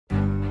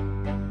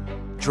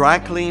dry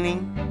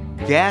cleaning,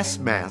 gas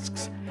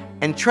masks,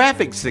 and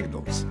traffic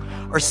signals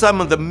are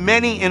some of the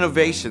many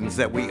innovations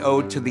that we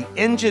owe to the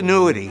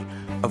ingenuity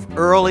of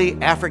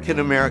early African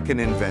American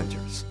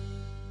inventors.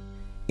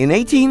 In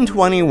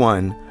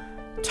 1821,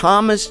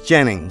 Thomas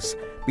Jennings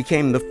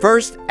became the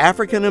first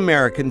African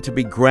American to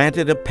be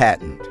granted a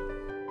patent.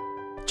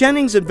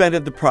 Jennings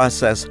invented the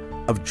process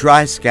of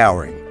dry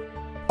scouring,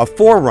 a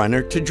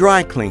forerunner to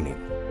dry cleaning.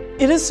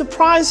 It is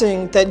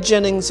surprising that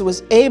Jennings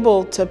was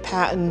able to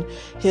patent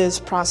his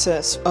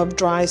process of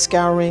dry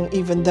scouring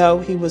even though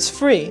he was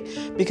free,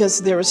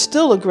 because there is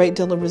still a great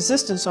deal of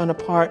resistance on the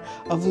part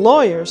of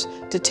lawyers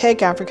to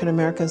take African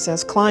Americans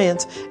as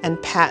clients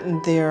and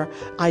patent their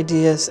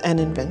ideas and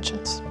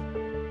inventions.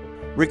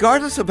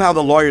 Regardless of how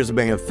the lawyers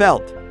may have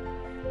felt,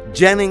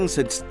 Jennings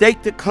had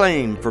staked a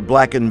claim for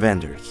black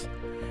inventors.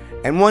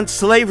 And once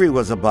slavery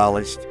was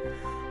abolished,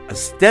 a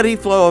steady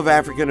flow of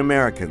African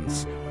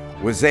Americans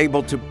was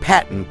able to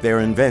patent their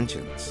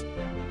inventions.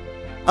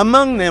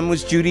 Among them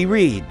was Judy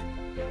Reed,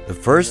 the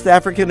first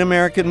African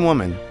American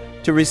woman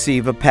to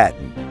receive a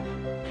patent.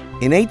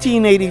 In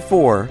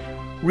 1884,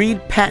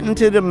 Reed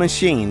patented a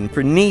machine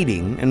for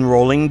kneading and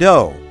rolling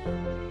dough.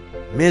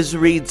 Ms.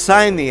 Reed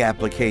signed the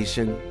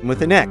application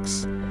with an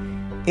X,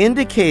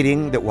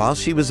 indicating that while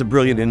she was a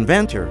brilliant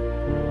inventor,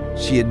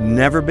 she had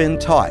never been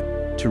taught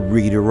to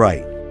read or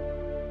write.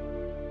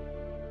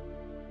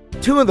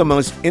 Two of the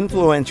most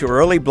influential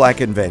early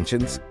black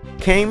inventions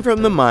came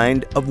from the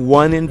mind of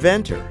one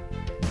inventor,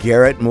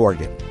 Garrett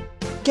Morgan.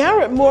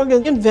 Garrett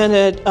Morgan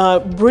invented a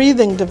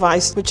breathing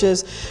device, which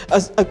is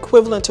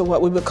equivalent to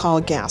what we would call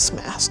a gas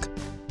mask.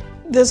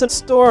 There's a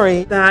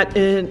story that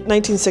in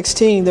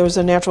 1916 there was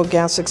a natural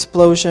gas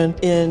explosion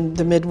in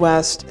the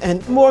Midwest,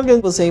 and Morgan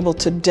was able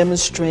to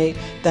demonstrate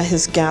that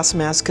his gas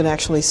mask could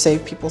actually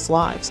save people's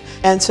lives.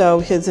 And so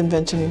his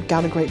invention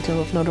got a great deal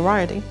of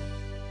notoriety.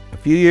 A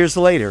few years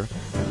later,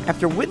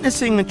 after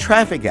witnessing a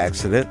traffic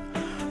accident,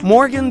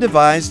 Morgan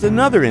devised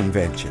another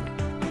invention,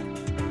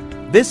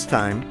 this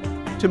time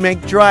to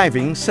make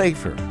driving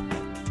safer.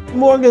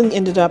 Morgan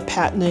ended up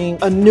patenting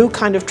a new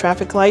kind of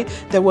traffic light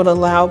that would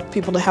allow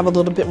people to have a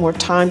little bit more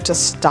time to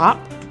stop,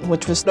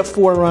 which was the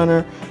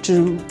forerunner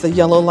to the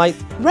yellow light.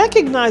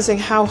 Recognizing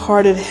how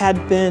hard it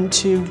had been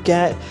to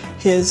get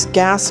his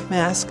gas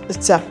mask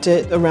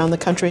accepted around the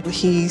country,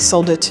 he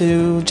sold it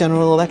to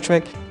General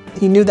Electric.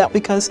 He knew that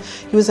because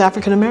he was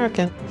African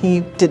American.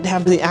 He didn't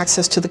have the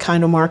access to the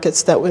kind of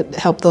markets that would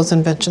help those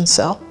inventions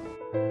sell.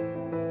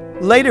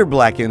 Later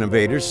black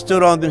innovators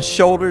stood on the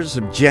shoulders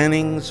of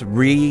Jennings,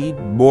 Reed,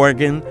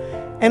 Morgan,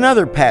 and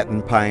other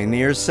patent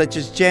pioneers such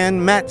as Jan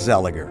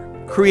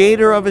Matzeliger,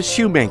 creator of a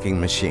shoemaking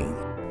machine,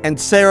 and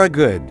Sarah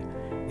Good,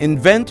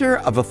 inventor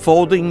of a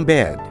folding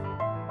bed.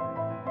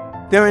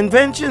 Their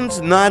inventions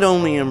not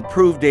only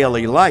improved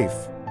daily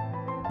life,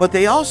 but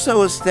they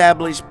also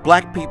established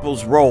black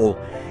people's role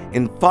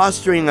in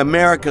fostering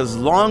America's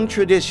long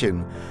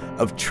tradition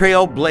of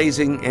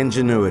trailblazing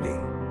ingenuity.